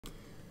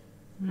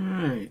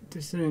Alright,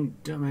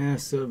 Dissident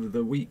Dumbass of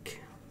the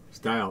Week.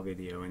 Style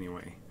video,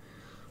 anyway.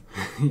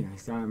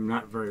 Yes, I'm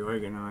not very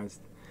organized.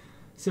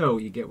 So,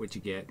 you get what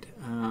you get.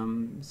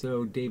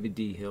 So, David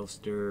D.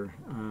 Hilster.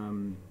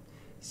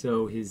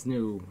 So, his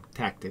new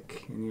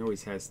tactic, and he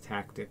always has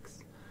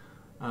tactics,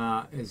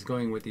 is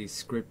going with these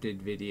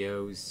scripted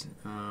videos,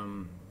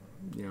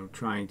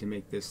 trying to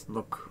make this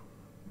look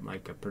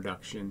like a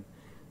production.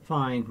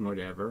 Fine,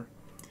 whatever.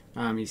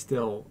 He's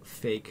still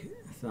fake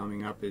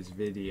thumbing up his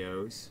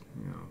videos,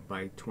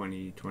 by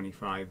 20,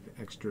 25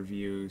 extra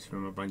views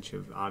from a bunch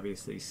of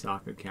obviously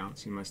sock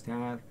accounts he must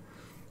have,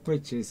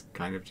 which is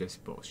kind of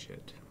just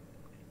bullshit.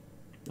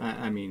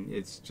 I mean,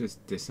 it's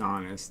just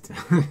dishonest.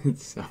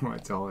 So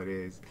that's all it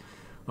is.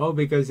 Oh,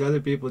 because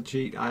other people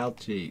cheat, I'll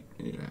cheat.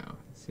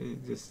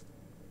 It's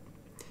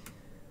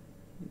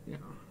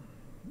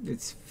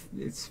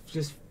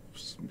just,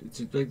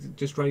 it's like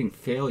just writing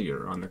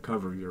failure on the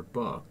cover of your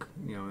book.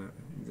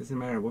 It doesn't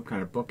matter what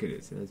kind of book it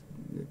is.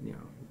 You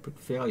put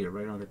failure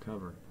right on the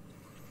cover.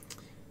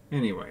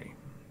 Anyway,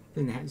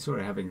 been sort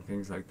of having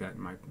things like that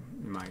in my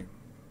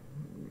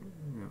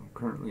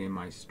currently in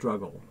my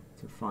struggle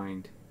to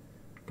find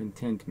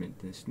contentment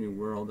in this new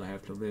world I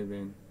have to live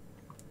in.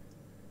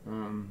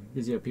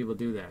 Because people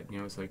do that.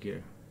 It's like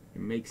you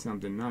make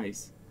something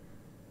nice,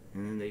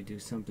 and then they do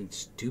something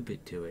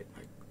stupid to it,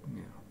 like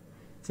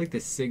It's like the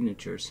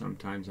signatures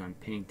sometimes on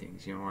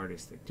paintings,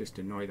 artists that just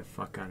annoy the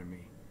fuck out of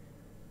me.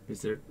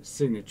 Because their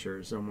signature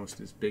is almost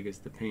as big as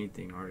the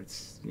painting, or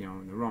it's,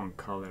 in the wrong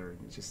color,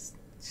 and it just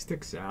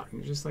sticks out, and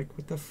you're just like,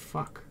 what the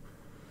fuck?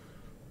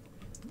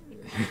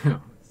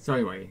 So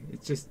anyway,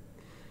 it's just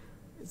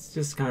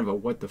kind of a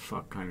what the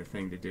fuck kind of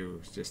thing to do,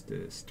 is just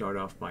to start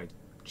off by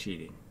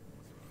cheating.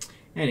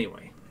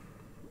 Anyway,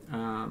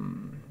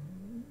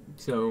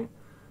 so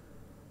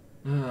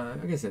I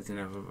guess that's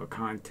enough of a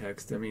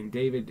context. I mean,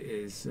 David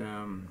is, he's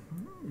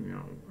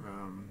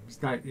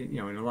not,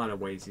 in a lot of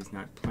ways, he's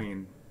not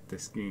playing the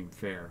scheme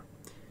fair.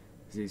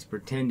 He's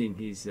pretending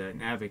he's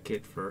an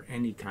advocate for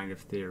any kind of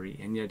theory,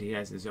 and yet he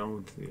has his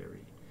own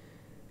theory.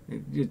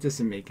 It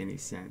doesn't make any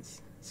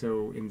sense.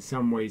 So in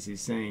some ways he's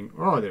saying,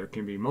 oh, there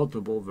can be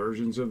multiple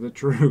versions of the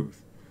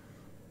truth.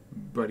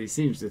 But he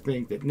seems to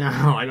think that, no,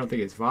 I don't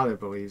think his father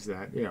believes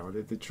that,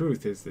 that the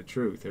truth is the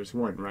truth. There's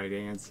one right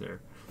answer.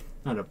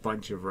 Not a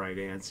bunch of right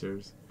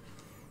answers.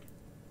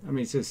 I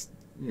mean, it's just,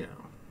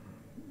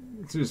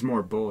 it's just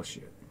more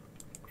bullshit.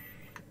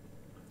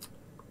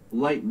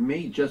 Light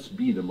may just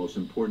be the most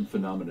important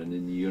phenomenon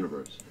in the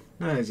universe.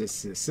 It's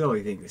just a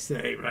silly thing to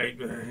say, right?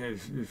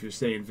 If you're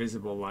saying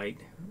visible light,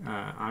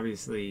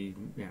 obviously,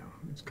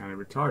 it's kind of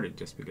retarded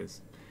just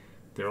because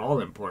they're all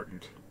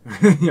important.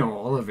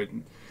 All of it.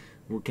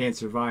 We can't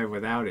survive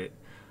without it.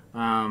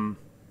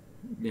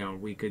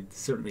 We could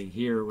certainly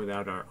hear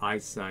without our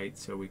eyesight,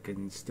 so we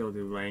can still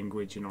do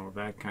language and all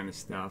that kind of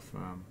stuff.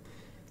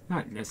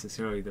 Not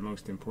necessarily the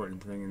most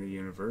important thing in the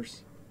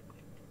universe.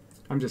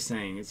 I'm just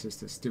saying it's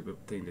just a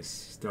stupid thing to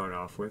start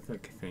off with, I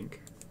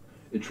think.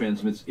 It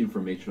transmits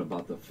information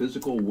about the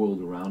physical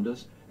world around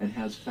us and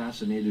has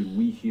fascinated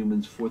we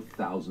humans for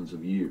thousands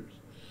of years.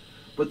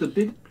 But the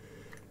big...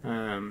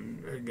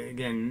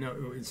 again,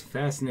 no, it's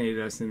fascinated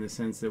us in the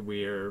sense that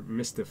we are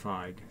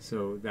mystified.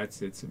 So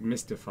it's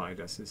mystified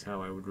us is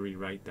how I would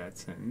rewrite that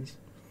sentence.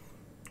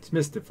 It's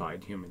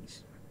mystified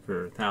humans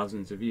for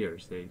thousands of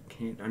years. They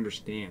can't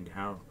understand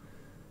how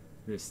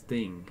this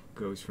thing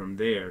goes from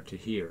there to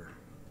here.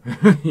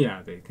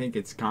 Yeah, they think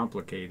it's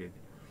complicated.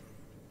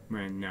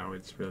 And no,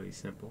 it's really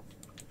simple.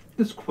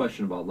 This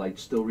question about light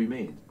still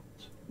remains.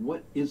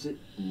 What is it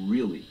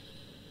really?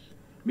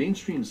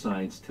 Mainstream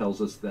science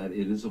tells us that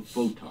it is a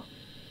photon.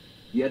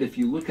 Yet if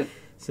you look at...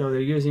 So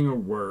they're using a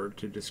word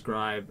to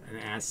describe an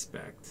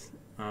aspect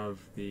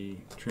of the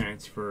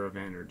transfer of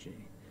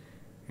energy.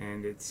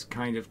 And it's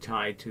kind of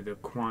tied to the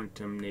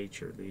quantum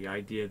nature, the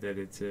idea that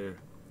it's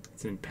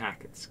in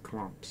packets,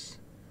 clumps.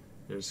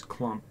 There's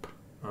clump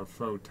of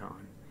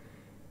photon.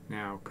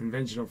 Now,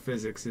 conventional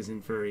physics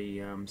isn't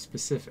very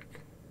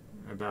specific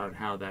about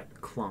how that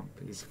clump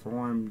is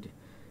formed,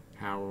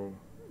 how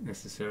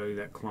necessarily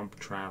that clump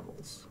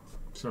travels.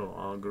 So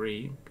I'll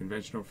agree,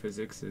 conventional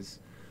physics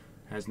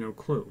has no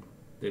clue.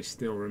 They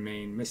still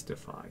remain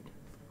mystified.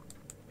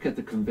 Look at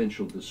the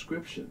conventional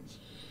descriptions.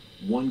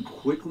 One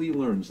quickly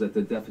learns that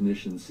the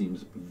definition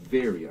seems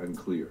very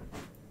unclear.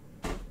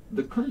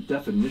 The current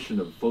definition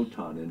of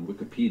photon in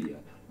Wikipedia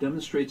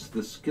demonstrates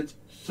the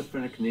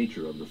schizophrenic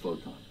nature of the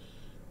photon.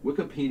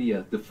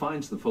 Wikipedia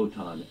defines the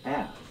photon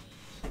as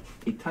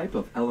a type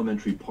of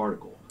elementary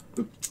particle.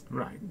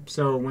 Right.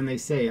 So when they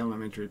say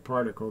elementary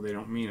particle, they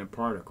don't mean a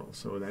particle.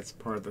 So that's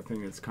part of the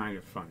thing that's kind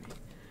of funny.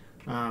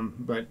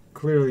 But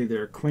clearly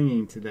they're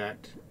clinging to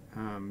that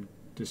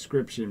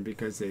description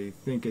because they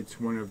think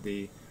it's one of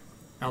the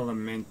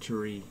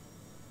elementary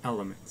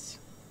elements.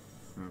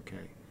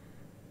 Okay.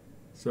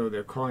 So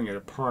they're calling it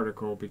a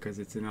particle because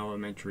it's an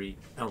elementary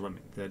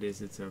element. That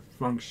is, it's a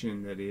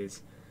function that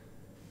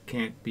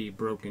can't be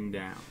broken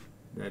down.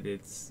 That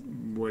it's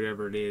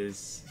whatever it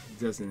is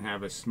doesn't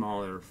have a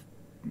smaller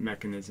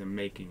mechanism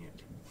making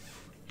it.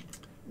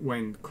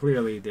 when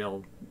clearly they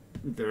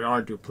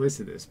are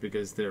duplicitous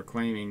because they're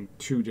claiming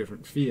two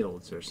different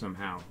fields are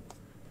somehow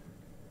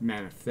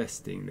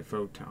manifesting the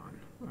photon,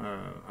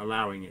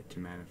 allowing it to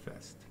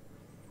manifest.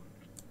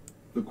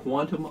 The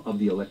quantum of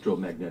the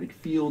electromagnetic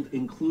field,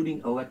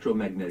 including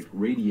electromagnetic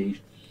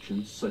radiation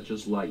such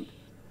as light,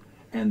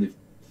 and the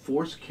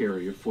force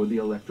carrier for the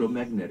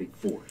electromagnetic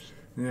force.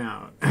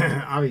 Now,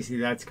 obviously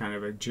that's kind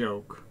of a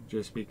joke,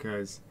 just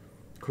because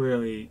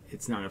clearly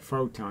it's not a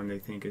photon they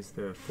think is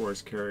the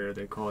force carrier.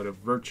 They call it a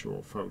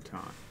virtual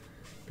photon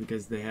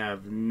because they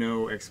have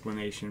no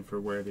explanation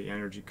for where the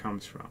energy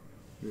comes from.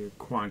 The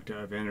quanta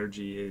of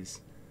energy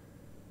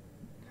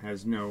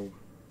has no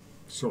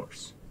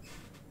source.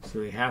 So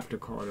they have to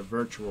call it a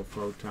virtual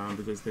photon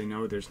because they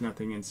know there's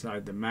nothing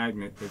inside the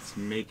magnet that's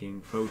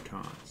making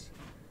photons.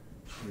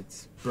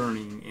 It's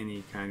burning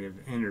any kind of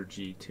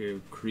energy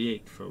to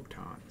create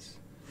photons.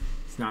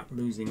 It's not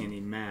losing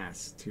any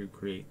mass to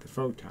create the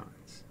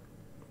photons.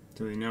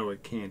 So they know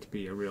it can't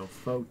be a real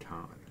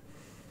photon.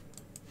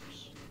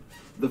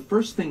 The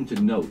first thing to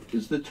note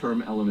is the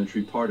term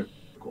elementary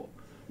particle.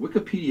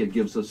 Wikipedia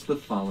gives us the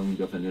following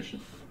definition.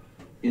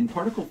 In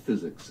particle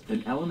physics,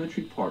 an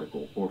elementary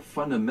particle, or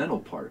fundamental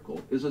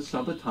particle, is a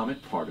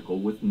subatomic particle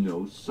with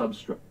no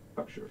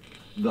substructure,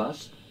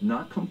 thus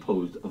not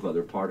composed of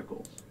other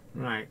particles.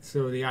 Right,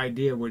 so the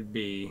idea would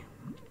be,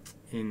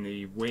 in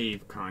the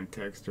wave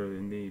context, or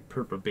in the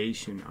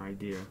perturbation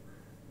idea,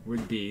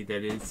 would be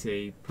that it's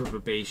a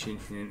perturbation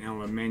in an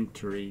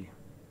elementary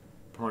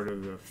part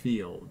of the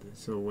field.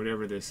 So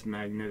whatever this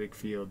magnetic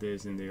field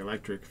is in the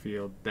electric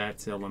field,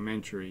 that's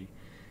elementary.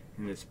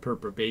 And this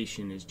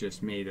perturbation is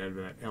just made out of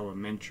that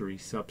elementary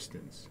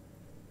substance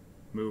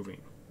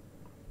moving.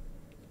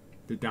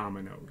 The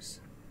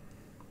dominoes.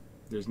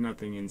 There's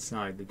nothing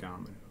inside the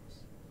dominoes.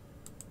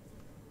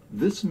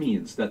 This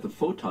means that the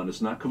photon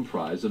is not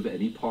comprised of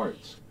any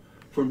parts.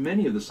 For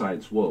many of the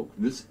science woke,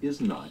 this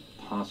is not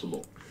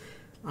possible.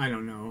 I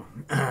don't know.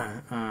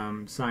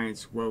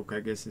 Science woke, I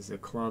guess, is a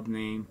club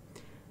name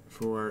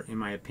for, in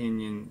my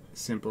opinion,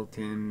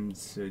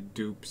 simpletons,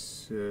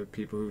 dupes,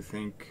 people who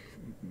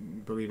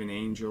believe in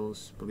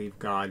angels, believe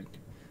God,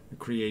 the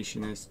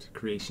creationist,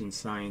 creation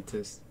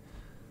scientist,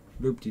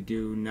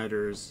 loop-de-doo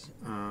nutters,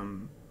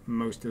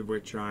 most of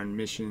which are on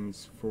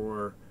missions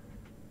for,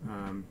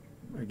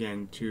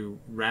 again, to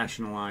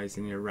rationalize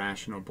an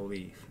irrational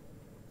belief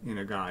in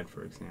a God,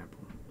 for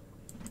example.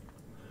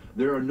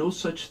 There are no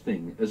such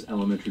thing as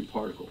elementary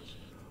particles.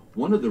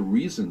 One of the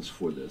reasons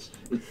for this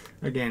is...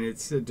 Again,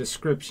 it's a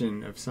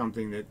description of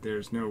something that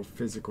there's no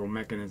physical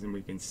mechanism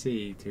we can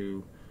see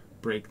to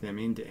break them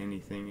into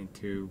anything and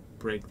to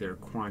break their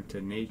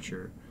quanta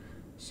nature.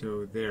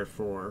 So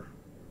therefore,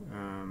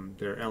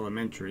 they're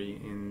elementary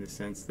in the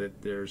sense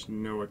that there's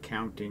no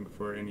accounting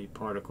for any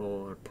particle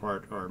or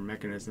part or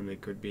mechanism they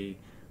could be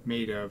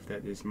made of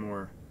that is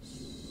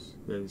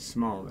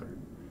smaller.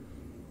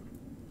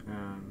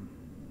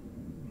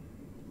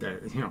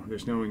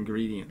 There's no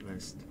ingredient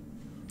list.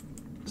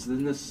 The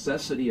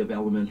necessity of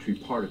elementary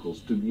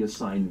particles to be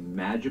assigned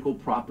magical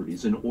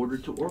properties in order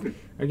to organize.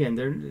 Again,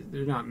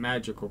 they're not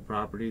magical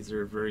properties,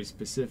 they're very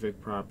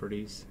specific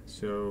properties,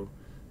 so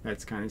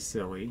that's kind of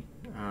silly.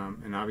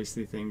 And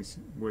obviously things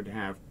would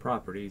have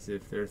properties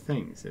if they're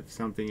things. If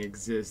something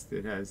exists,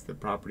 it has the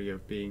property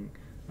of being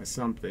a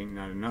something,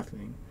 not a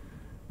nothing.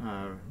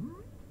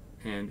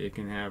 And it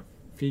can have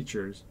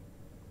features.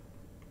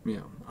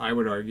 I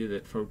would argue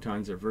that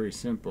photons are very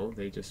simple.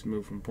 They just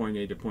move from point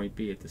A to point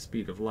B at the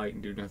speed of light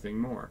and do nothing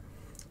more.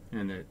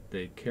 And that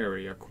they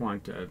carry a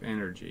quanta of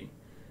energy.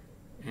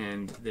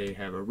 And they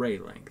have a ray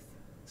length.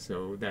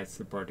 So that's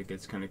the part that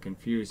gets kind of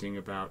confusing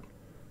about,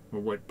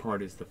 well, what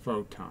part is the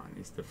photon?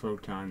 Is the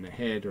photon the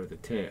head or the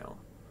tail?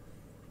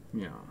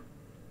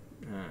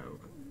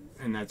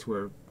 And that's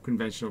where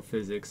conventional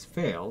physics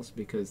fails,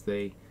 because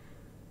they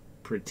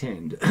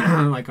pretend,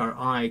 like our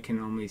eye can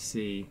only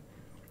see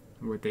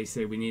what they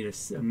say we need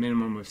a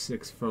minimum of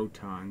 6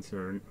 photons,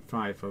 or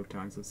 5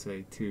 photons, let's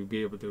say, to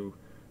be able to,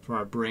 for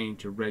our brain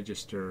to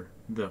register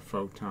the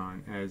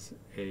photon as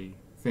a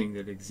thing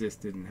that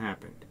existed and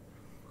happened.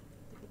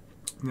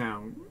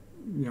 Now,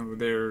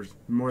 there's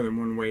more than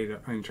one way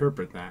to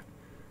interpret that.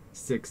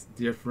 6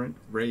 different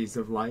rays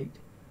of light,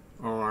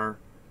 or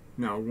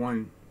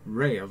one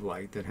ray of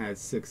light that has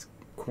 6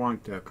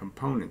 quanta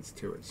components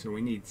to it. So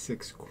we need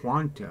 6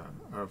 quanta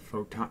of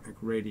photonic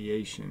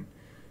radiation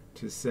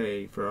to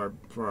say for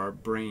our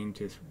brain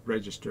to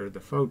register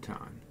the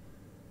photon.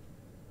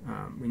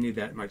 We need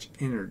that much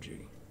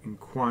energy in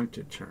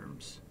quanta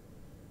terms,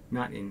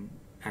 not in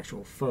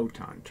actual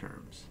photon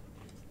terms.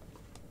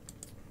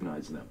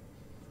 Them.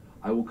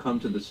 I will come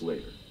to this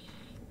later.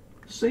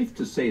 Safe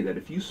to say that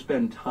if you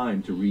spend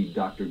time to read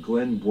Dr.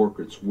 Glenn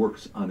Borchert's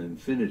works on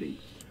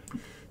infinity.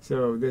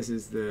 So this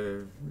is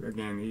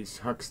again, he's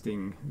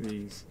huxting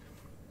these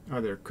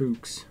other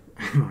kooks,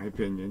 in my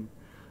opinion.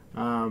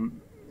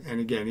 And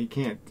again, he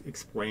can't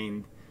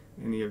explain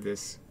any of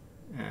this,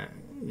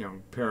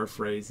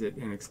 paraphrase it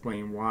and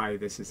explain why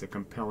this is a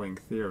compelling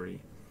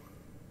theory.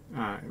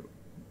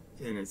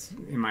 and it's,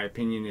 in my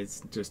opinion,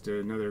 it's just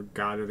another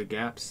God of the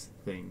gaps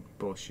thing,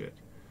 bullshit.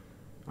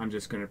 I'm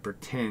just going to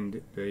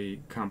pretend the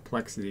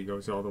complexity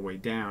goes all the way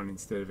down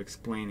instead of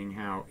explaining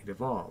how it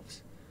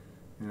evolves.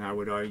 And I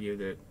would argue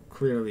that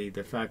clearly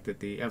the fact that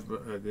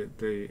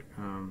the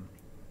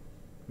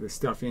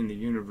stuff in the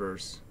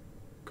universe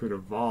could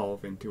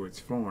evolve into its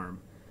form,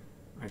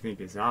 I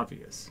think, is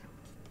obvious.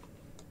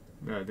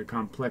 The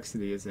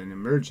complexity is an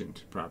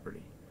emergent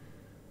property.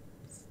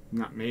 It's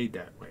not made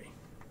that way.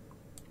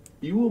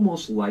 You will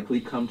most likely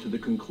come to the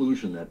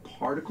conclusion that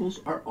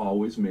particles are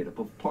always made up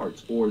of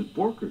parts, or as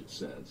Borchert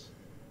says,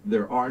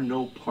 there are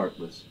no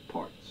partless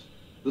parts.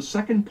 The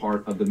second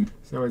part of the...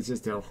 So it's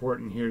just a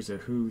Horton here's a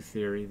who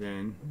theory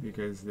then,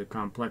 because the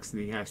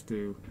complexity has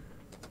to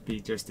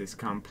be just as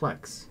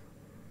complex.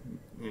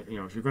 You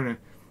know, if you're going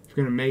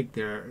to make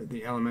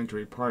the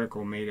elementary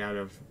particle made out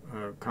of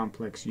a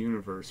complex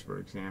universe, for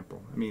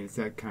example, I mean, it's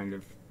that kind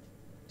of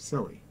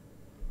silly.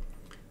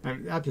 I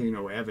have absolutely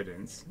no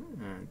evidence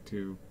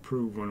to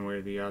prove one way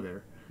or the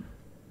other,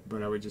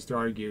 but I would just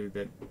argue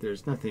that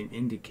there's nothing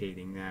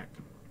indicating that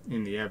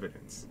in the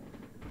evidence.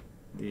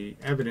 The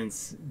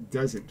evidence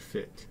doesn't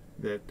fit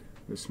that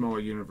the small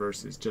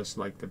universe is just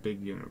like the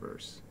big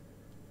universe.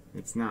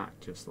 It's not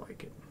just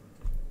like it.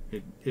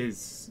 It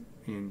is,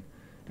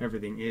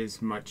 everything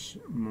is much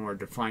more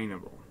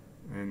definable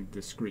and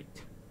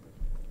discrete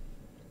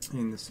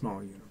in the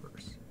small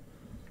universe.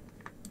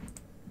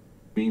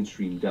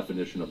 Mainstream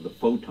definition of the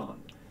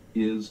photon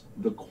is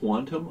the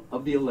quantum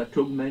of the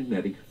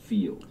electromagnetic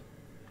field.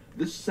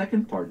 This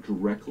second part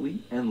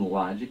directly and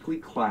logically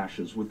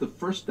clashes with the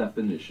first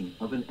definition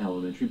of an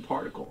elementary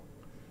particle.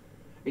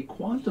 A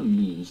quantum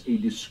means a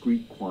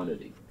discrete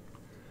quantity.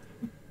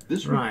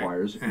 This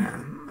requires...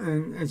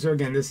 And so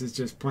again, this is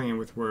just playing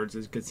with words.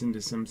 It gets into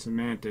some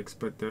semantics,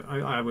 but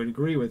I would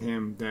agree with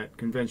him that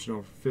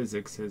conventional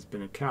physics has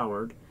been a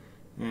coward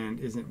and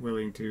isn't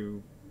willing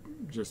to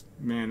just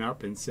man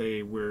up and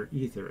say we're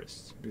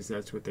etherists, because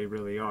that's what they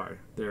really are.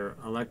 Their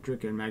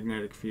electric and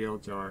magnetic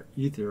fields are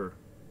ether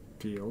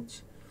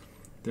fields.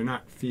 They're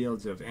not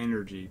fields of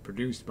energy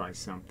produced by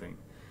something.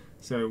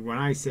 So when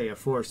I say a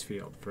force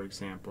field, for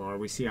example, or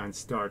we see on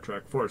Star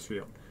Trek force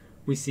field,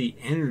 we see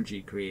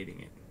energy creating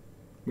it.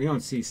 We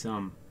don't see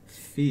some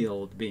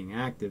field being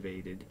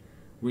activated.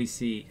 We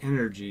see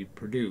energy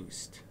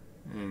produced,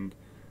 and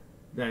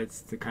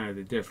that's the kind of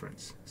the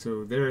difference.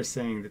 So they're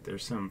saying that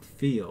there's some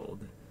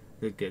field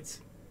that gets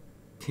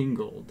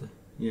tingled,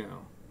 you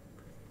know,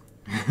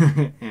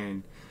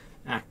 and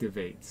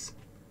activates.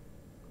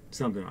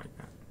 Something like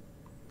that.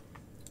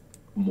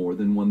 More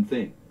than one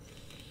thing.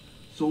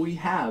 So we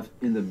have,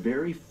 in the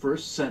very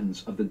first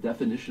sentence of the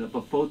definition of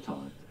a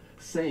photon,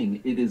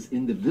 saying it is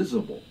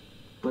indivisible,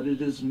 but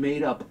it is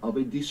made up of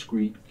a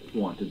discrete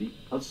quantity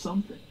of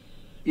something.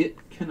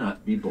 It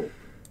cannot be both.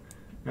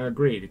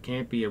 Agreed. It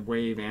can't be a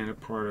wave and a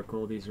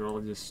particle. These are all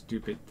just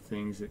stupid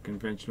things that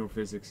conventional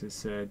physics has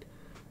said.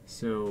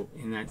 So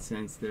in that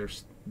sense, they're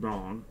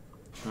wrong.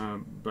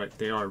 But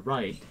they are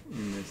right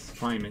in this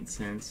Feynman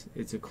sense.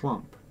 It's a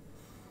clump.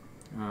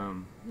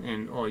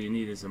 And all you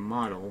need is a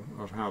model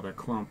of how the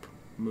clump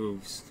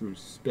moves through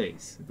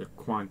space, the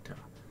quanta.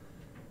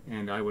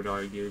 And I would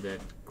argue that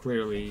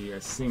clearly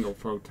a single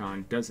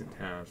photon doesn't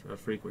have a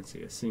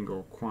frequency, a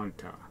single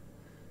quanta.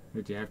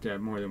 That you have to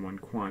have more than one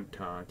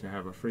quanta to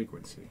have a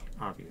frequency,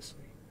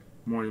 obviously.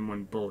 More than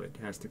one bullet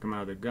has to come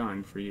out of the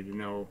gun for you to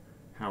know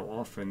how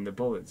often the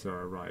bullets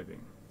are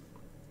arriving.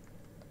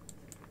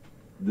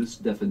 This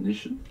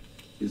definition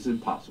is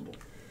impossible,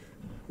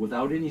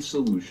 without any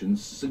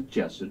solutions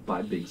suggested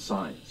by big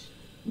science.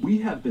 We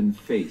have been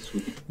faced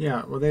with...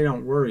 Yeah, well, they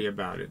don't worry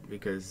about it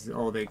because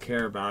all they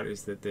care about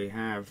is that they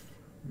have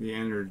the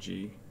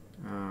energy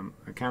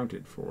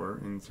accounted for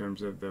in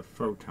terms of the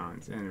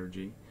photon's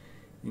energy,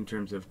 in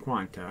terms of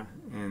quanta,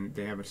 and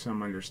they have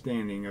some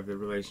understanding of the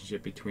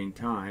relationship between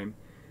time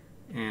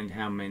and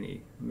how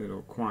many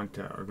little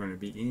quanta are going to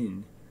be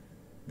in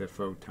the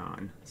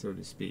photon, so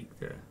to speak,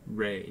 the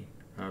ray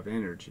of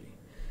energy.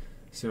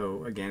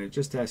 So again, it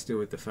just has to do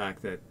with the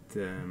fact that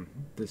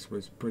this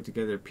was put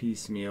together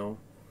piecemeal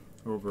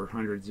over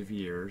hundreds of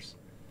years,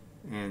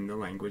 and the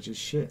language is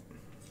shit.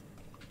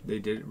 They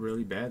did it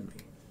really badly.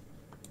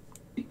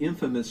 The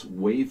infamous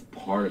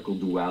wave-particle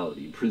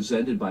duality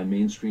presented by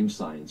mainstream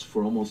science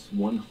for almost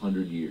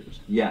 100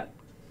 years. Yet,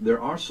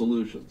 there are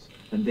solutions,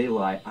 and they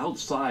lie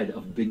outside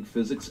of big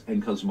physics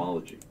and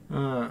cosmology.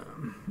 I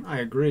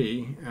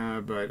agree,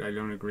 but I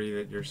don't agree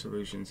that your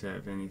solutions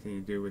have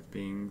anything to do with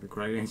being the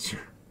right answer.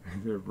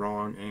 They're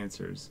wrong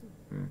answers.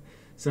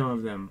 Some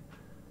of them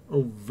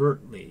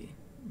overtly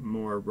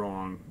more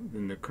wrong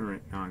than the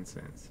current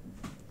nonsense.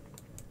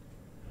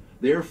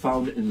 They are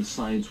found in the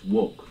science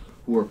woke,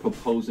 who are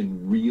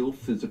proposing real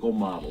physical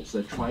models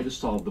that try to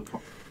solve the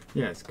problem.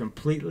 Yes,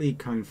 completely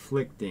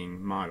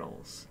conflicting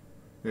models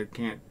that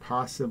can't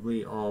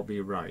possibly all be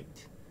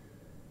right.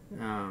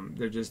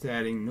 They're just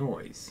adding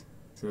noise.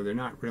 So they're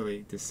not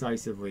really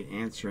decisively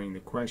answering the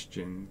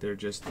question. They're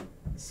just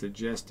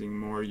suggesting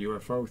more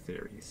UFO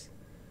theories,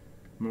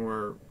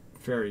 more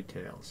fairy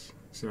tales,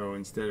 So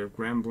instead of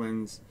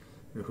gremlins,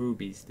 the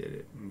Hoobies did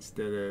it.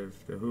 Instead of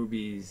the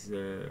Hoobies,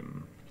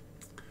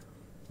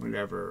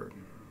 whatever,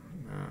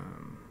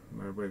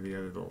 what are the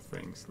other little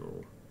things,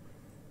 little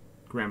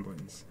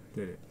gremlins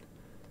did it.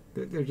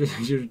 They're just,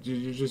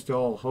 you're just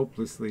all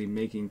hopelessly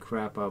making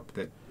crap up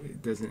that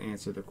doesn't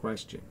answer the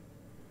question.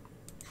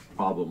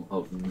 Problem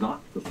of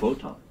not the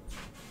photon,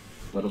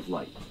 but of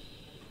light.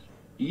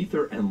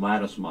 Ether and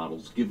lattice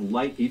models give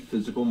light a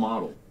physical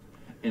model,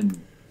 and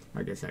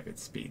I guess I could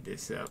speed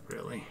this up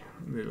really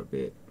a little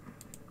bit.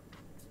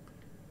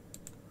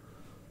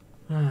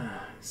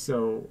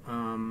 So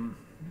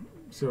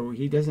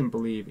he doesn't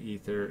believe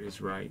ether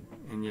is right,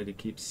 and yet he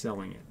keeps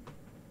selling it.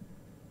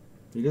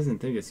 He doesn't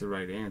think it's the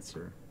right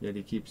answer, yet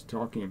he keeps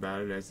talking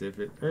about it as if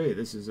hey,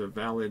 this is a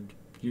valid,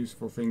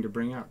 useful thing to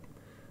bring up.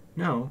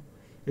 No,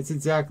 it's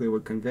exactly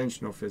what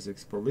conventional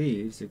physics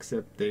believes,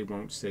 except they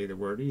won't say the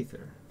word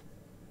ether.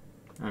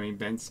 I mean,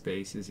 bent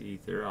space is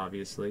ether,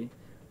 obviously.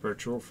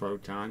 Virtual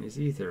photon is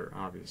ether,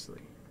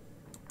 obviously.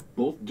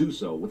 both do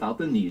so without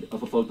the need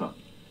of a photon.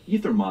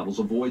 Ether models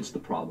avoids the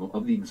problem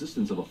of the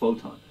existence of a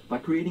photon by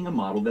creating a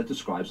model that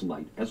describes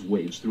light as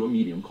waves through a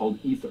medium called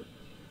ether.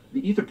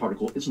 The ether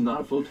particle is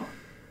not a photon.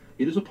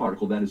 It is a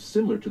particle that is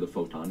similar to the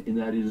photon in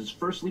that it is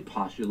firstly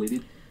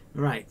postulated.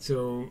 Right,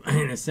 so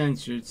in a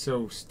sense it's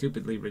so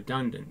stupidly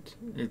redundant.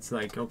 It's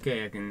like,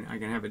 okay, I can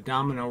have a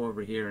domino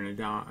over here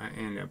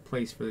and a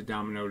place for the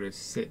domino to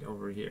sit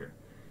over here.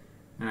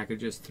 And I could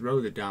just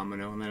throw the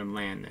domino and let him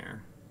land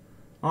there.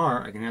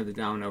 Or I can have the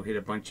domino hit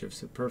a bunch of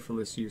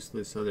superfluous,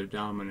 useless other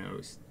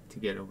dominoes to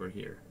get over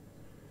here.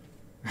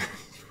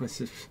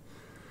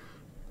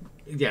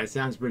 Yeah, it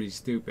sounds pretty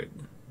stupid.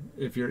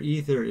 If your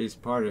ether is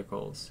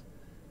particles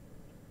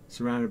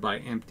surrounded by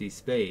empty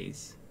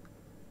space,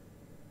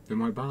 then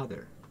why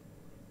bother?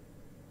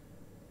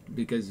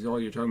 Because all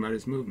you're talking about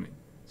is movement.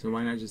 So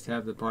why not just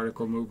have the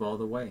particle move all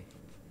the way?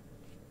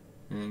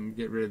 And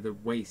get rid of the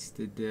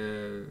wasted,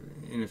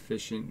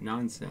 inefficient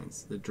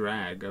nonsense, the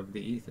drag of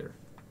the ether.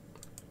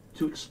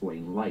 To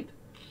explain light.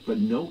 But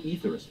no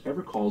etherist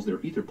ever calls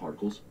their ether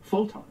particles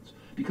photons,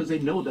 because they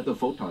know that the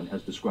photon,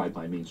 as described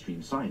by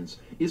mainstream science,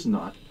 is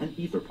not an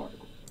ether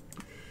particle.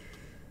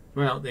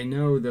 Well, they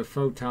know the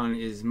photon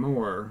is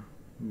more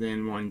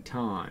than 1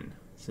 ton.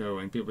 So,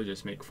 and people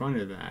just make fun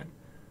of that.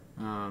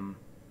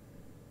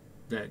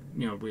 That,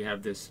 you know, we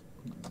have this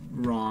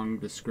wrong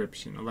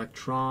description.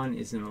 Electron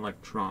is an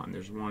electron.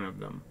 There's one of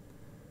them.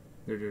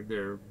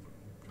 They're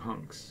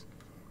hunks.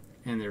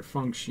 And their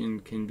function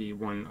can be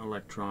one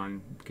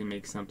electron can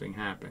make something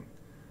happen.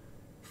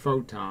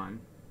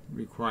 Photon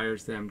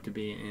requires them to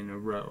be in a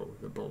row,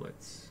 the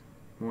bullets.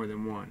 More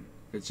than one.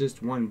 If it's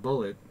just one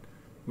bullet,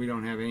 we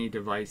don't have any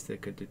device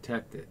that could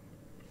detect it.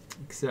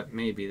 Except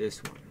maybe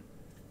this one.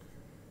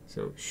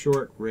 So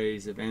short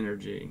rays of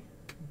energy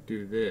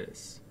do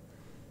this,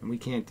 and we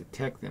can't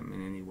detect them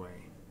in any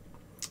way,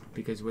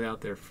 because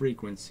without their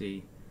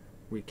frequency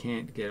we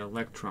can't get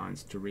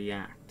electrons to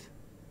react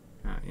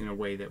in a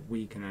way that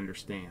we can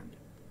understand.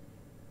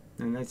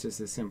 And that's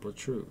just a simple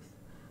truth.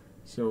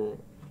 So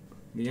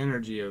the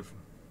energy of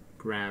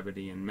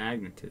gravity and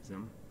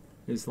magnetism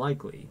is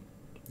likely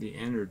the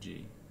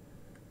energy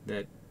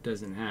that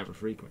doesn't have a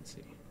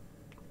frequency,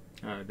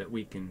 that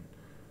we can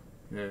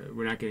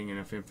we're not getting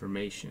enough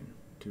information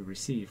to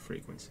receive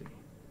frequency.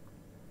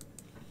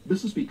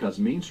 This is because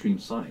mainstream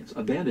science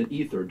abandoned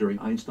ether during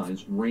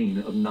Einstein's reign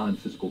of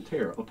non-physical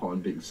terror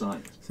upon big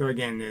science. So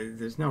again,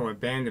 there's no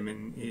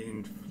abandonment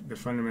in the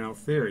fundamental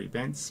theory.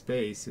 Bent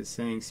space is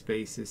saying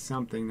space is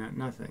something, not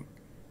nothing.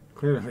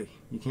 Clearly,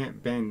 you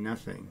can't bend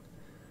nothing.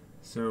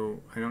 So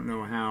I don't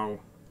know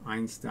how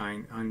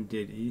Einstein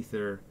undid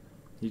ether.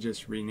 He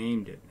just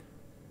renamed it.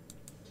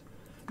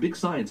 Big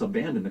science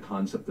abandoned the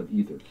concept of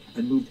ether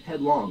and moved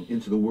headlong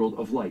into the world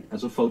of light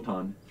as a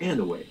photon and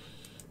a wave.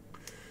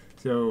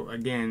 So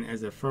again,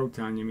 as a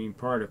photon, you mean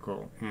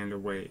particle and a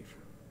wave.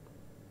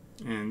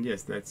 And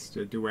yes, that's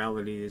the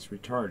duality is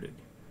retarded.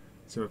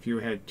 So if you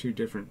had two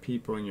different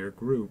people in your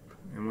group,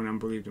 and one of them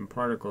believed in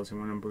particles and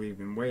one of them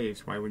believed in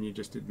waves, why wouldn't you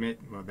just admit,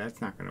 well,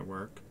 that's not going to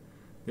work?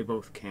 They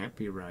both can't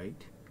be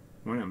right.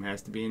 One of them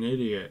has to be an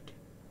idiot.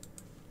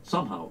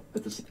 Somehow,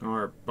 at the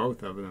Or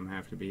both of them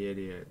have to be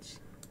idiots.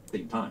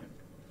 same time,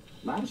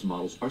 lattice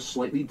models are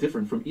slightly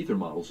different from ether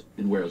models,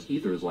 and whereas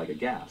ether is like a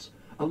gas,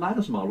 a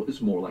lattice model is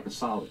more like a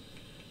solid.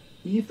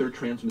 Ether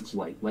transmits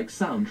light like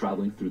sound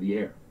traveling through the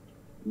air.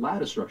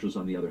 Lattice structures,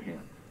 on the other hand,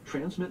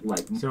 transmit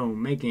light. So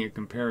making a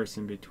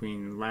comparison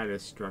between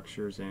lattice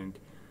structures and,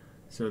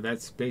 so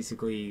that's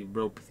basically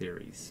rope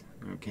theories.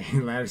 Okay,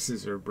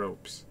 lattices are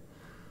ropes.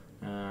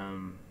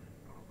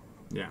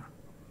 Yeah.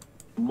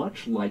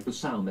 Much like the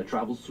sound that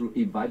travels through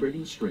a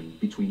vibrating string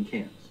between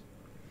cans.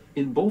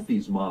 In both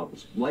these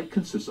models, light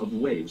consists of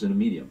waves in a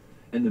medium,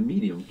 and the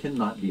medium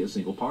cannot be a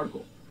single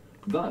particle.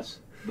 Thus,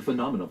 the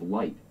phenomenon of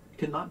light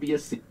cannot be a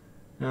single.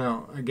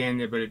 Well, again,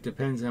 but it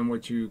depends on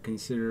what you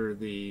consider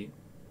the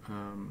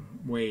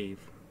wave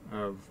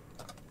of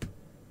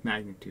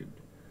magnitude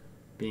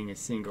being a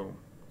single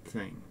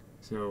thing.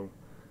 So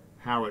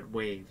how it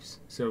waves.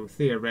 So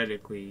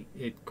theoretically,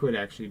 it could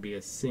actually be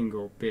a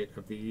single bit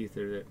of the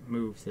ether that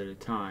moves at a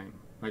time.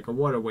 Like a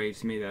water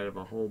wave's made out of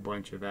a whole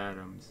bunch of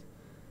atoms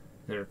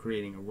that are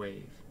creating a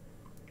wave.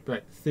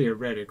 But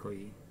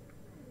theoretically,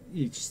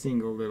 each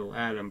single little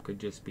atom could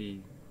just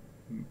be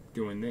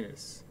doing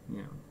this,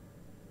 you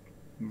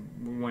know.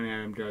 One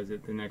atom does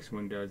it, the next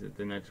one does it,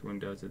 the next one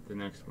does it, the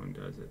next one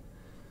does it.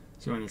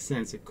 So in a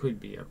sense, it could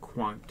be a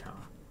quanta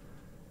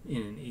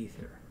in an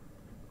ether.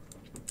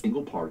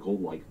 Single particle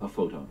like a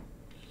photon.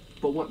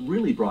 But what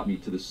really brought me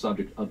to the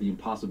subject of the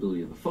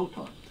impossibility of the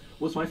photon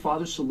was my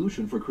father's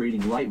solution for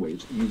creating light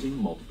waves using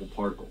multiple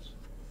particles.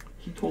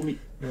 He told me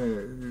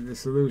the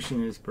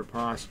solution is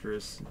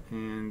preposterous,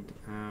 and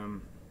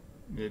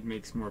it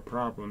makes more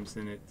problems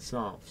than it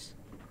solves.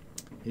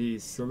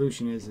 His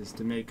solution is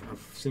to make a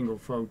single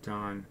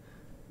photon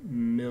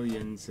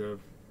millions of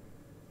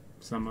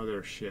some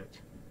other shit,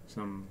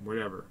 some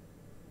whatever,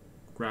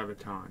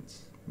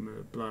 gravitons,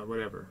 blah,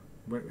 whatever,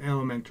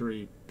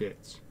 elementary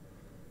bits,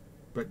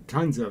 but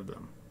tons of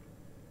them,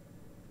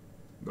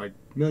 like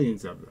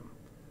millions of them,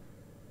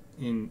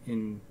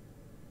 in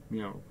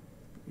you know,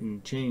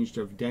 in changed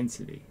of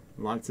density,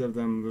 lots of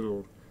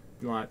them,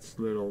 lots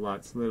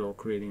little,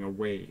 creating a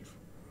wave.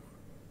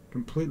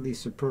 Completely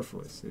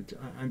superfluous. It's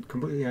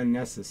completely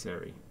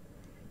unnecessary.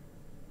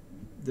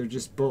 They're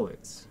just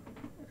bullets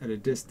at a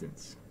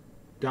distance.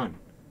 Done.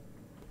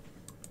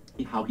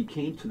 how he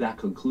came to that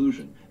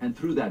conclusion, and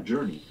through that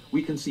journey,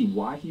 we can see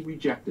why he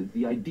rejected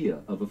the idea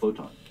of a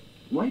photon.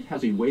 Light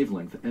has a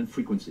wavelength and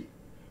frequency.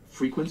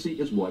 Frequency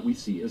is what we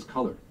see as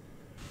color.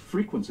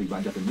 Frequency,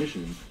 by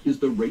definition, is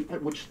the rate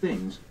at which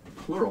things,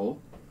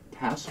 plural,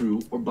 pass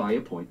through or by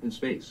a point in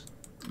space.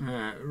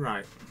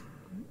 Right.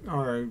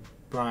 Or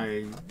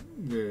by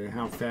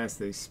how fast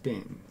they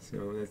spin.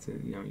 So that's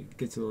it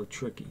gets a little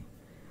tricky.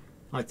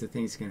 Lots of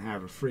things can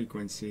have a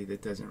frequency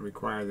that doesn't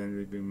require them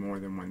to be more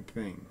than one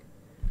thing.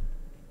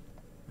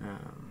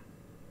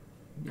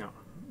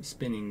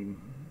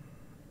 Spinning.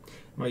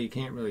 Well, you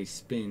can't really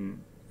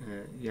spin.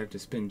 You have to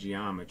spin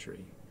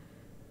geometry.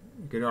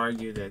 You could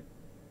argue that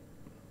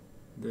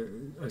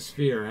a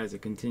sphere has a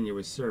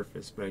continuous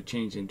surface, but I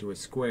change into a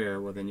square.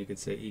 Well, then you could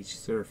say each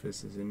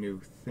surface is a new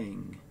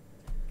thing.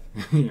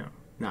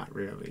 Not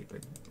really,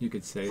 but you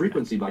could say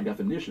frequency, by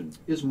definition,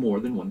 is more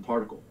than one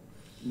particle.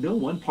 No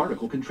one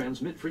particle can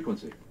transmit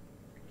frequency.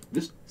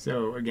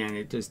 So again,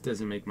 it just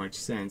doesn't make much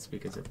sense,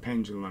 because a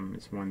pendulum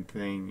is one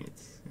thing.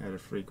 It's at a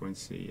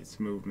frequency. Its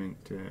movement.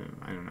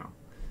 I don't know.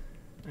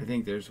 I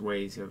think there's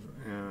ways of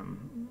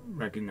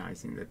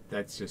recognizing that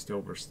that's just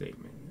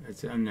overstatement.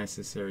 It's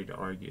unnecessary to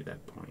argue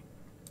that point.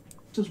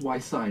 This is why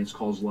science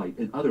calls light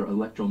and other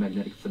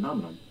electromagnetic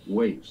phenomena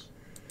waves.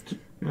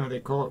 No,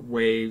 they call it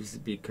waves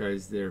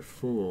because they're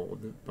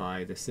fooled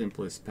by the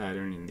simplest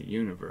pattern in the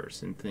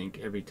universe and think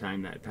every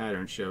time that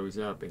pattern shows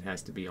up, it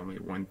has to be only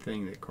one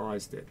thing that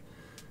caused it.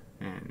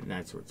 And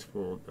that's what's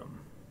fooled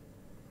them.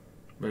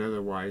 But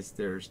otherwise,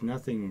 there's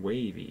nothing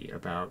wavy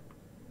about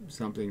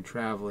something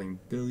traveling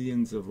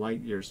billions of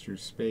light years through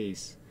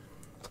space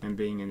and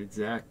being in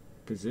exact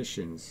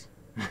positions.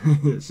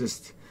 It's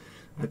just,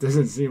 that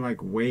doesn't seem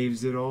like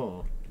waves at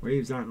all.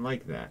 Waves aren't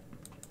like that.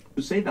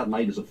 To say that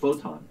light is a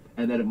photon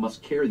and that it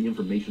must carry the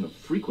information of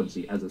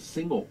frequency as a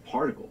single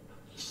particle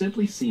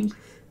simply seems...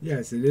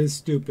 Yes, it is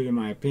stupid in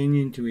my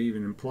opinion to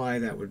even imply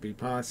that would be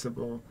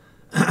possible.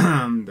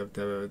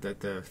 that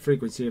the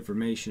frequency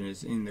information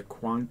is in the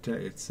quanta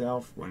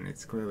itself, when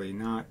it's clearly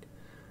not.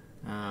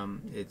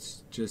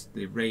 It's just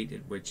the rate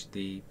at which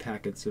the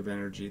packets of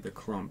energy, the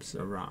clumps,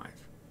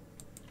 arrive.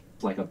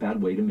 It's like a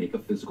bad way to make a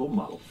physical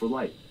model for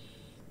light.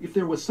 If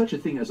there was such a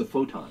thing as a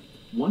photon,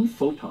 one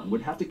photon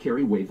would have to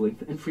carry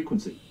wavelength and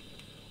frequency.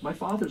 My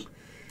father's...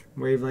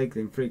 Wavelength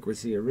and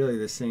frequency are really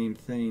the same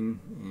thing,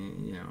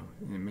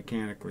 and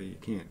mechanically you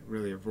can't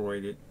really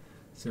avoid it,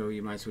 so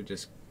you might as well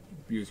just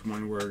use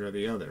one word or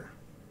the other.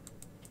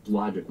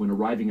 Logic, when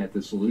arriving at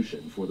this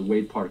solution for the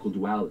wave-particle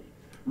duality,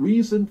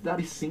 reasoned that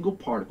a single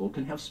particle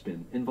can have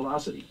spin and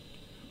velocity.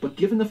 But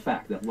given the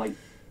fact that light...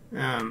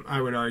 I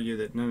would argue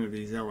that none of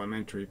these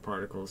elementary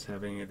particles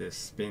have any of this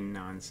spin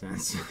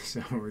nonsense,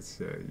 so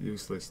it's a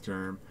useless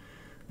term.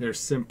 They're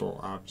simple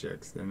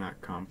objects, they're not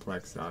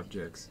complex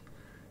objects,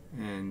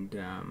 and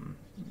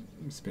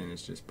spin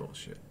is just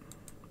bullshit.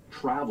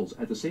 Travels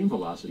at the same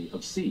velocity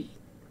of c.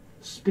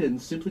 Spin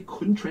simply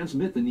couldn't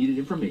transmit the needed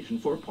information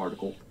for a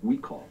particle we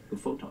call the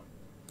photon.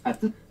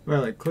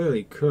 Well, it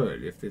clearly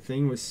could. If the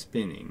thing was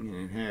spinning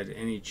and it had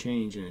any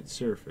change in its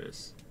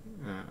surface,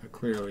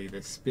 clearly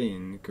the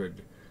spin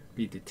could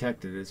be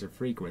detected as a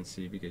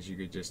frequency, because you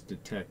could just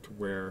detect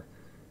whether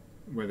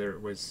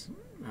it was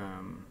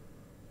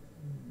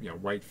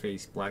white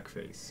face, black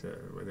face,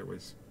 whether it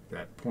was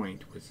that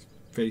point was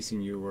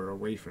facing you or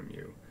away from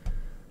you.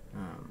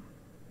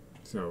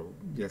 So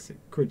yes, it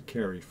could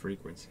carry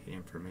frequency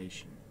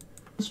information.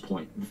 At this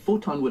point, the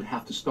photon would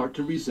have to start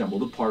to resemble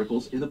the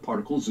particles in the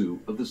particle zoo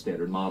of the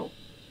Standard Model.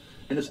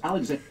 And as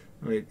Alexander...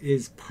 Well, it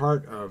is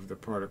part of the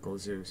particle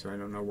zoo, so I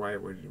don't know why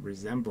it would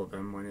resemble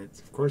them when it's...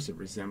 Of course it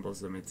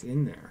resembles them, it's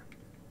in there.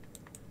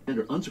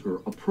 Alexander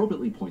Unziker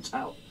appropriately points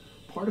out,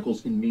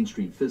 particles in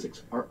mainstream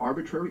physics are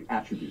arbitrary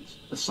attributes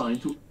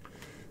assigned to...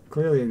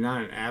 Clearly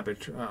not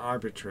an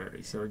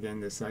arbitrary. So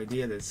again, this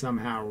idea that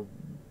somehow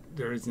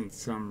there isn't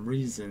some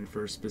reason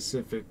for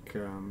specific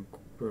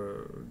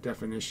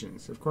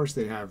definitions. Of course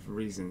they have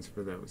reasons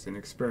for those and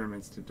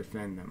experiments to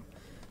defend them.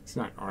 It's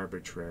not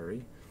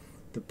arbitrary.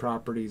 The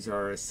properties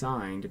are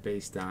assigned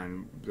based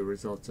on the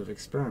results of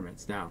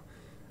experiments. Now,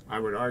 I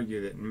would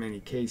argue that in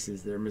many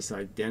cases they're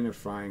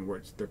misidentifying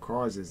what the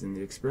cause is in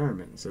the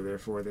experiment, so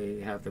therefore they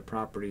have the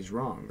properties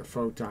wrong. The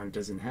photon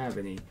doesn't have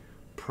any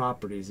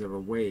properties of a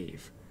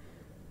wave.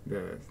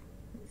 The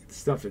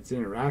stuff it's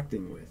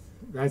interacting with,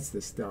 that's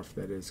the stuff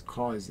that is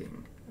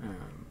causing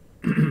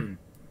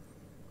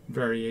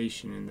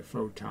variation in the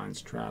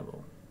photon's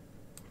travel.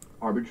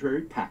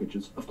 Arbitrary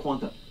packages of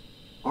quanta.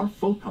 Our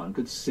photon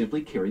could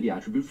simply carry the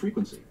attribute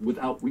frequency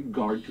without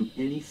regard to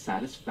any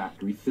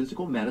satisfactory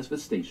physical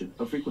manifestation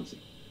of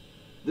frequency.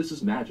 This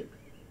is magic,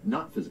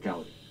 not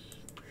physicality.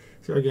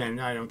 So again,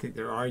 I don't think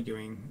they're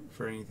arguing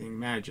for anything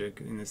magic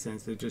in the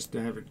sense they just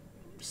haven't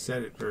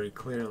said it very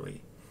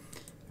clearly.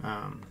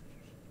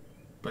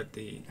 But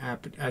the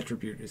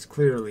attribute is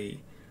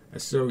clearly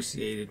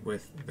associated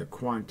with the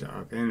quanta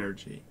of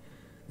energy.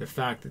 The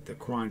fact that the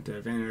quanta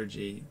of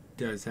energy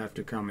does have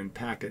to come in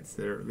packets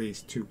that are at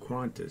least 2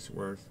 quantas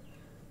worth,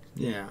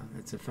 yeah,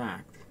 that's a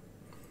fact.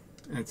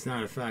 It's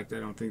not a fact I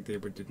don't think they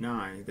would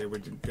deny. They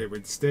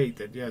would state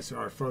that yes,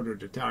 our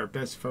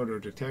best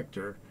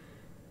photodetector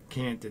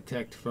can't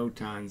detect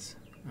photons,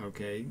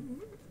 okay,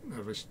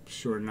 of a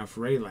short enough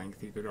ray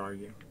length, you could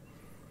argue.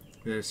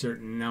 That a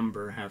certain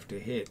number have to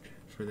hit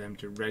for them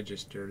to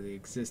register the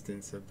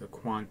existence of the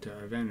quanta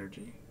of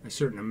energy. A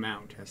certain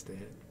amount has to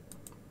hit.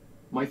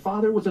 My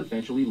father was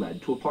eventually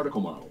led to a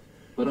particle model,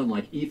 but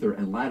unlike ether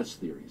and lattice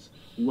theories,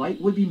 light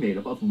would be made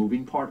up of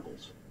moving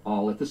particles,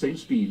 all at the same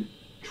speed,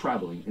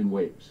 traveling in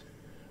waves.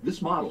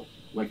 This model,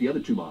 like the other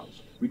 2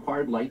 models,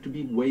 required light to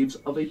be waves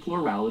of a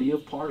plurality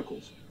of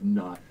particles,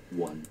 not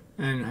one.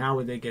 And how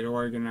would they get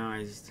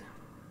organized?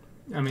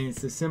 I mean,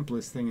 it's the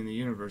simplest thing in the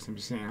universe. I'm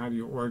just saying, how do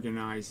you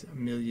organize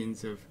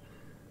millions of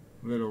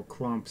little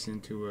clumps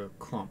into a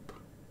clump?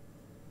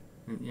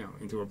 You know,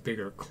 into a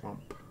bigger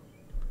clump.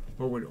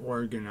 What would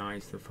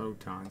organize the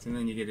photons? And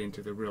then you get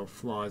into the real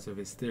flaws of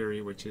his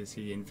theory, which is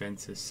he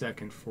invents a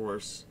second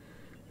force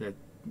that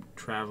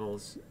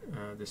travels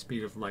the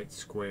speed of light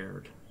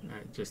squared.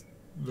 Just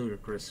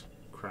ludicrous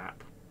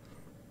crap.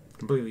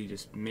 Completely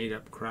just made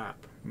up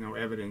crap. No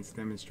evidence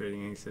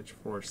demonstrating any such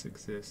force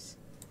exists.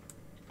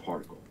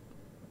 Particle.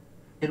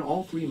 In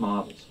all 3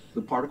 models,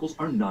 the particles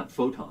are not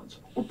photons,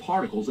 or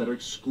particles that are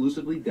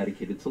exclusively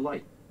dedicated to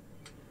light.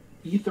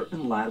 Ether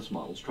and lattice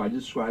models try to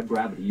describe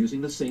gravity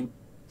using the same...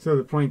 So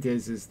the point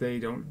is they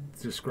don't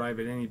describe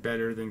it any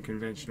better than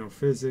conventional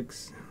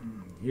physics.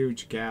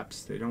 Huge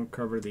gaps. They don't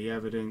cover the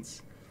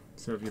evidence.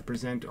 So if you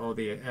present all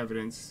the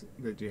evidence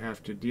that you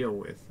have to deal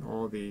with,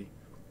 all the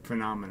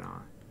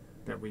phenomena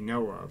that we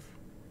know of,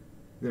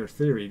 their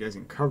theory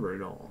doesn't cover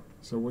it all.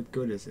 So what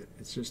good is it?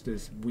 It's just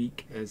as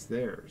weak as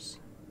theirs.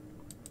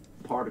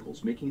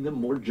 Particles, making them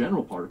more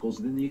general particles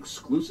than the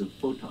exclusive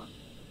photon.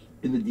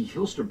 In the de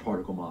Hilster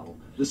particle model,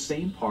 the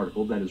same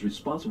particle that is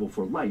responsible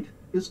for light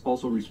is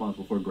also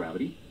responsible for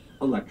gravity,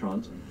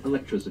 electrons,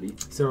 electricity.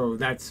 So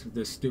that's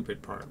the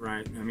stupid part,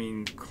 right? I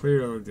mean,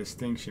 clear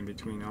distinction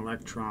between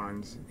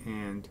electrons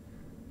and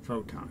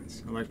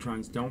photons.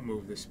 Electrons don't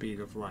move the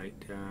speed of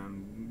light.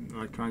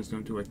 Electrons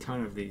don't do a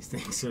ton of these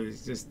things. So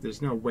it's just,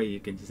 there's no way you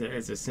can say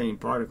it's the same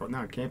particle.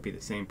 No, it can't be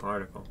the same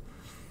particle.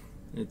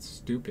 It's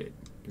stupid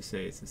to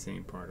say it's the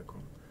same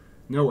particle.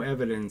 No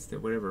evidence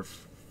that whatever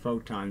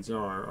photons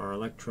are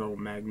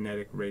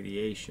electromagnetic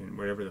radiation,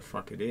 whatever the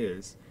fuck it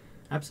is.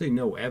 Absolutely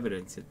no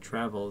evidence it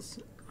travels,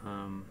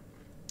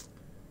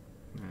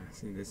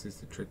 see, this is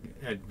the trick,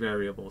 at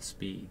variable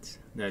speeds.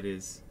 That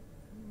is,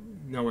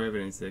 no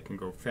evidence that it can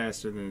go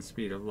faster than the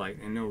speed of light,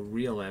 and no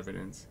real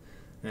evidence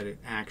that it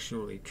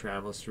actually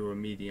travels through a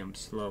medium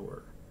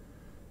slower.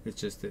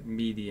 It's just that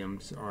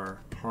mediums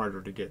are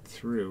harder to get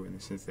through in the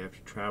sense they have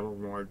to travel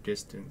more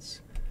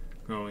distance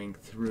going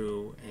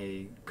through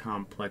a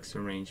complex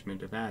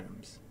arrangement of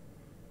atoms.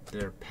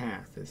 Their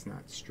path is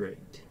not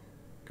straight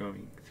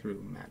going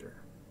through matter.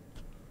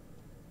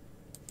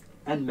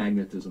 And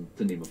magnetism,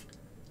 to name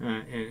a...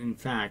 And in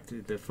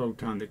fact, the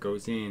photon that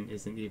goes in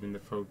isn't even the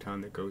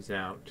photon that goes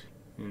out,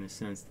 in the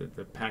sense that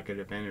the packet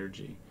of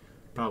energy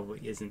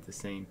probably isn't the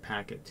same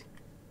packet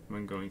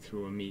when going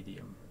through a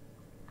medium.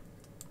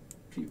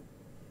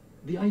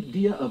 The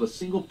idea of a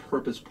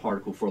single-purpose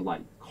particle for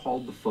light,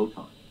 called the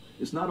photon,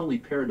 is not only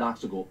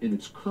paradoxical in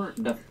its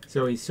current definition.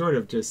 So he sort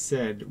of just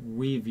said,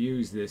 we've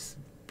used this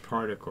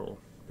particle,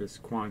 this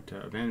quanta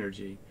of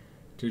energy,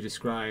 to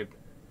describe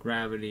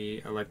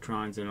gravity,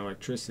 electrons, and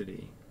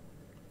electricity.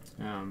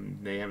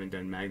 They haven't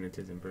done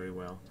magnetism very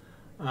well.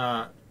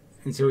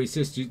 And so he's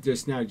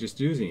just now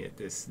using it,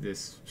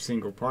 this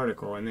single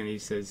particle, and then he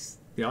says,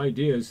 the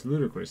idea is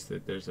ludicrous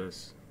that there's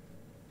this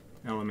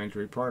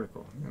elementary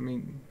particle. I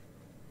mean...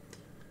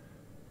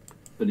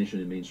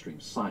 definition in mainstream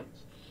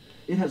science.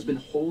 It has been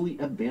wholly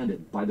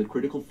abandoned by the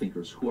critical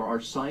thinkers who are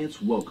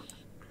science woke.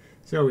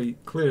 So he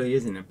clearly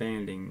isn't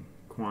abandoning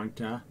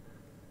quanta,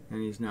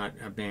 and he's not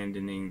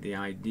abandoning the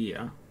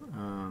idea.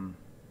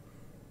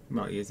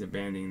 Well, he is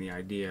abandoning the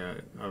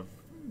idea of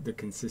the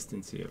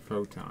consistency of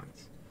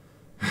photons,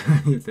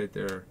 that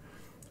they're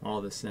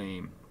all the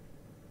same.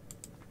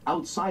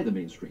 Outside the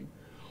mainstream,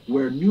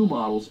 where new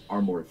models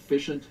are more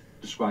efficient,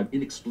 describe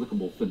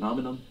inexplicable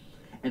phenomena,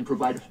 and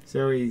provide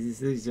So he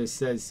just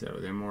says so.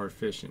 They're more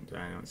efficient.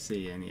 I don't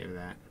see any of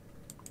that.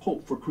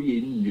 hope for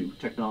creating new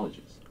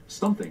technologies.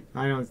 Something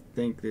I don't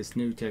think this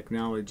new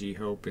technology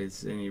hope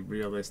is any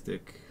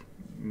realistic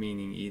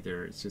meaning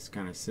either. It's just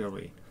kind of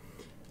silly.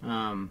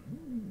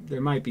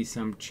 There might be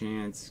some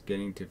chance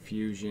getting to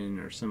fusion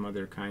or some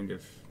other kind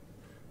of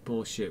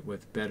bullshit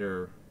with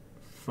better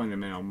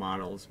fundamental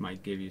models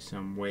might give you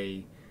some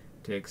way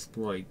to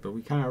exploit, but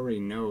we kind of already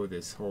know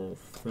this whole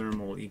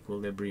thermal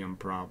equilibrium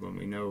problem.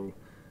 We know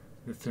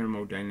the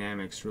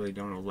thermodynamics really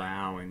don't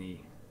allow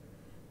any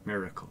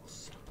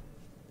miracles.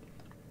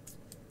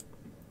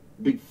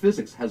 big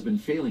physics has been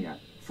failing at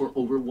for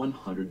over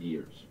 100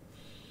 years.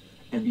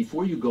 And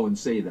before you go and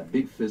say that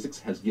big physics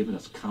has given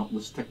us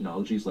countless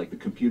technologies like the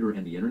computer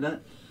and the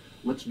internet,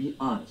 let's be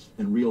honest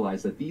and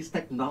realize that these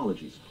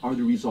technologies are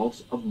the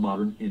results of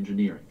modern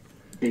engineering.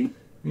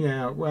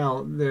 Yeah,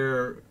 well,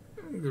 they're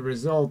the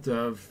result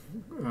of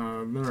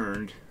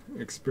learned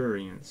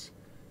experience,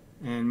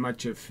 and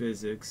much of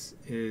physics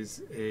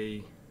is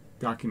a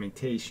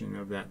documentation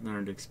of that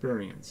learned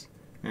experience,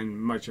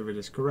 and much of it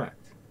is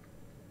correct.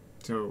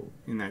 So,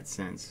 in that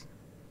sense,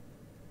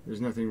 there's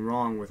nothing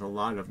wrong with a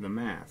lot of the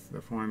math.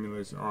 The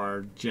formulas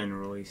are,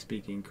 generally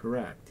speaking,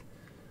 correct.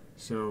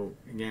 So,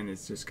 again,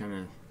 it's just kind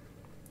of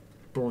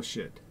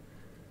bullshit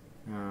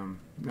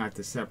not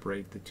to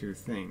separate the two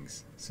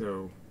things.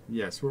 So,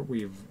 yes,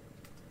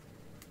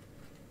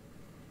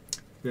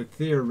 the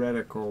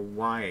theoretical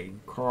why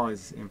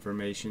cause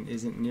information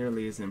isn't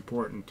nearly as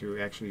important to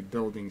actually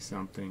building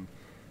something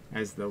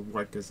as the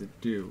what does it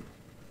do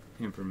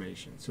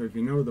information. So if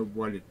you know the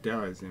what it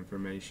does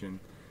information,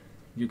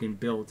 you can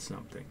build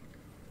something.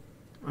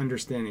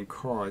 Understanding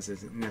cause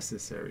isn't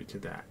necessary to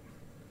that.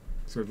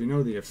 So if you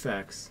know the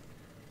effects,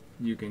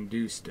 you can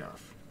do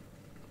stuff.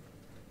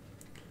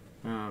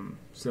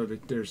 So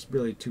that there's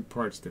really two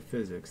parts to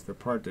physics. The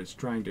part that's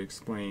trying to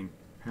explain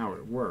how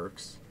it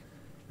works,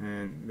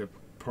 and the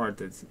part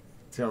that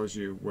tells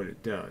you what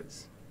it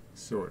does,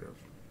 sort of.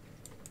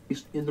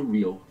 In the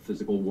real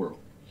physical world.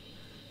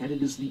 And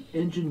it is the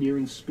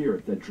engineering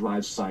spirit that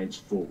drives science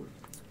forward,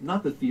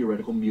 not the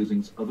theoretical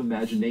musings of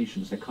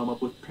imaginations that come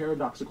up with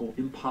paradoxical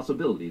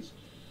impossibilities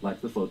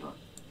like the photon.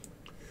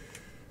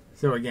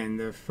 So again,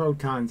 the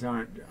photons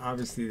aren't,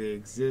 obviously they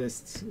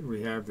exist.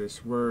 We have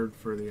this word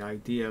for the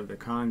idea of the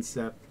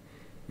concept,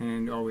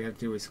 and all we have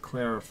to do is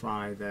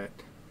clarify that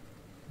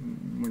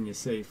when you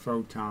say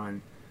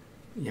photon,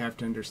 you have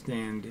to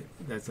understand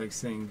that's like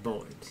saying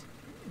bullet.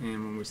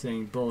 And when we're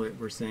saying bullet,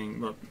 we're saying,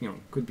 look, it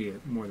could be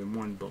more than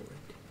one bullet,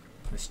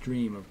 a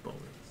stream of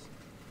bullets.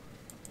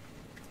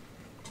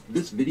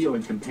 This video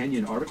and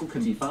companion article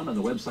can be found on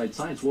the website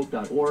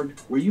sciencewoke.org,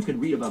 where you can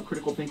read about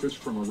critical thinkers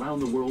from around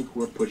the world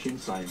who are pushing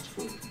science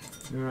forward.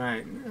 All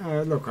right.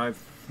 Look,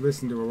 I've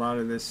listened to a lot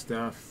of this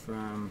stuff.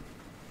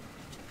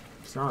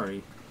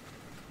 Sorry.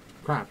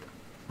 Crap.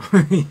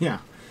 Yeah,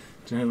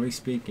 generally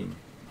speaking.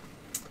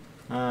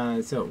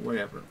 So,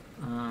 whatever.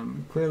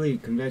 Clearly,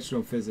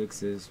 conventional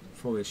physics is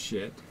full of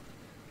shit.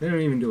 They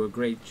don't even do a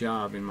great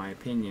job, in my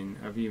opinion,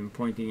 of even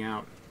pointing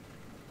out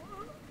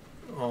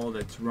all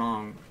that's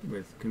wrong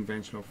with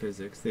conventional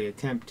physics. They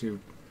attempt to,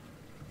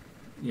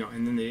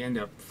 and then they end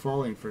up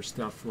falling for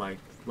stuff like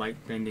light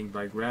bending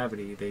by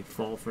gravity. They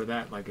fall for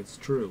that like it's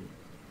true,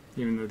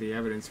 even though the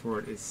evidence for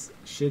it is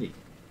shitty.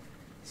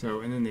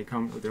 So, and then they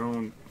come up with their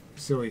own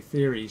silly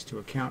theories to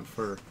account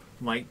for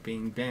light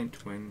being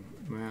bent when,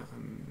 well,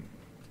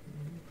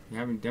 you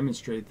haven't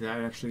demonstrated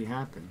that actually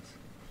happens.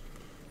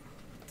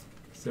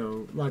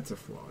 So, lots of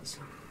flaws.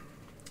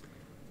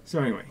 So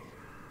anyway,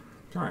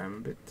 sorry, I'm a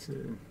bit,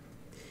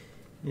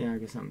 yeah, I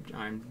guess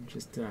I'm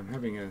just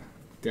having a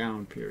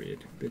down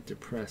period, a bit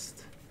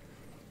depressed,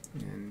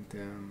 and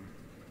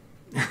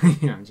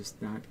yeah, I'm just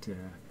not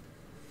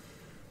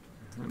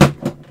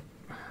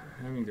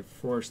having to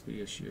force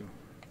the issue.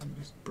 I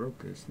just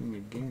broke this thing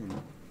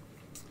again.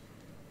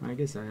 I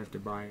guess I have to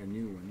buy a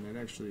new one that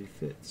actually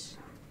fits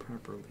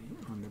properly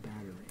on the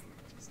battery.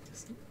 It just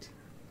doesn't.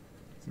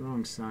 It's the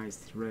wrong size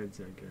threads,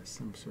 I guess.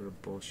 Some sort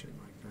of bullshit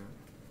like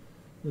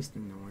that. Just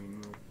annoying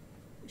little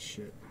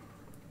shit.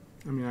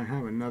 I mean, I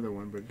have another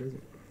one, but it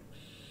doesn't.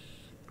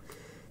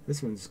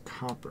 This one's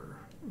copper,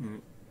 and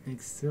it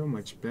makes so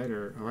much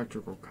better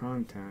electrical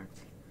contact.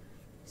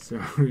 So,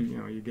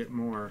 you get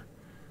more,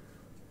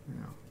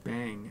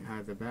 bang out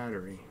of the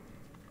battery.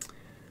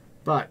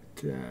 But,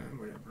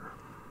 whatever.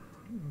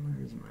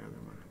 Where's my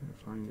other one? I'm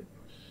gonna find it.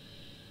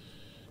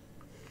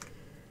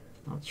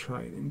 I'll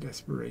try it in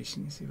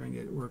desperation, see if I can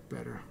get it work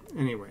better.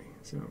 Anyway,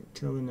 so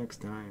till the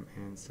next time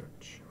and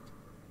such.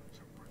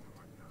 So forth and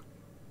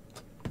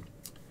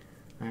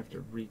whatnot. I have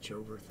to reach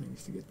over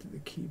things to get to the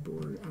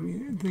keyboard. I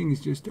mean, things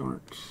just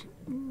aren't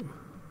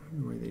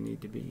the way they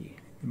need to be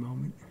at the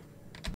moment.